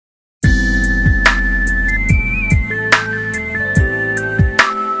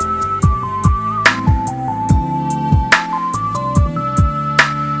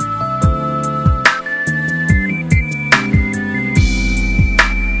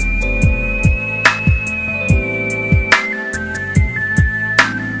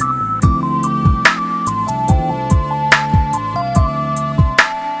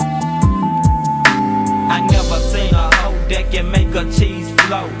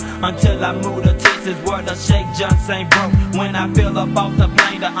until I moved to Texas where the Shake Johnts ain't broke. When I fell up off the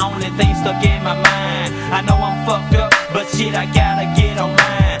plane, the only thing stuck in my mind, I know I'm fucked up, but shit, I gotta get on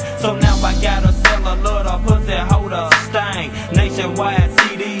mine. So now I gotta sell a little pussy holder stain. Nationwide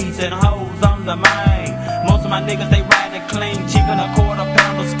CDs and hoes on the main. Most of my niggas, they riding clean, chicken a quarter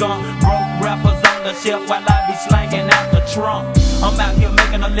pound of skunk. Broke rappers on the shelf while I be slanging out the trunk. I'm out here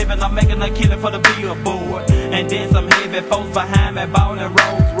making a living, I'm making a killing for the billboard. And then some heavy folks behind me ballin'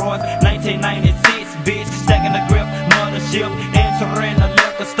 Rolls Royce. 1996, bitch, stacking the grip, mothership, entering the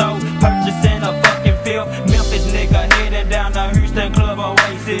liquor store, purchasing a fucking field. Memphis nigga headed down the Houston Club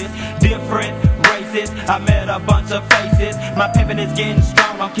Oasis. Different races, I met a bunch of faces. My pimpin' is getting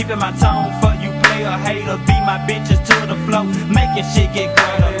strong, I'm keeping my tone for you player haters. Beat my bitches to the flow, making shit get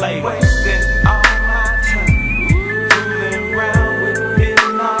greater later. Wasting all my time, fooling around with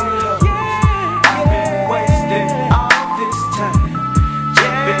midnight hoes. I've been wasting all this time,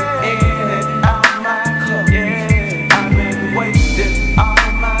 jumping in and out my clothes. I've been wasting all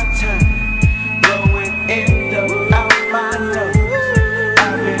my time, blowing in and out my nose.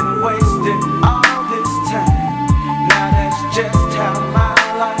 I've been wasting all this time, now that's just how my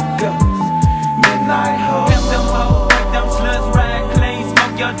life goes. Midnight hoes. Pimp them hoes, break them sluts, ride clean,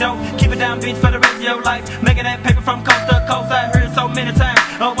 smoke your dope, keep it down, bitch, for the rest of your life. Making that paper from coast to coast, I heard it so many times.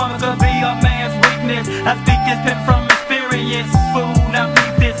 A woman could be a man's weakness. I speak this pimp from experience. Fool, now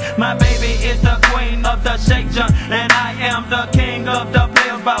beat this. My baby is the queen of the Shake Joint, and I am the king of the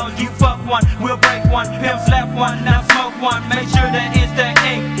Playaz ball. You fuck one, we'll break one, pimp slap one, now smoke one. Make sure that it's the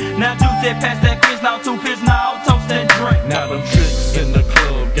ink. Now juice it past that Chris, now two piss, now toast and drink. Now them tricks in the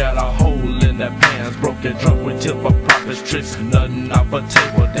club got a hole in their pants. Broken drunk with tip of profits, tricks, nothing off a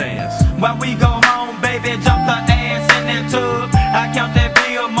table dance. While we go home, baby, jump the ass in that tub. I count that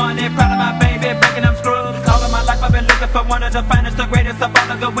bill money, proud of my baby, breaking them scrubs. All of my life I've been looking for one of the finest, the greatest of all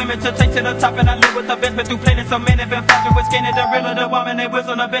the good women to take to the top. And I live with the best, but through plenty so many been fighting with skinny, the realer, the woman that was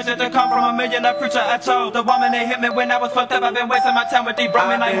on the bench to come from a million. The future I chose, the woman that hit me when I was fucked up. I've been wasting my time with these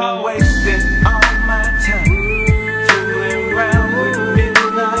broken like hoes. I've been wasting all my time,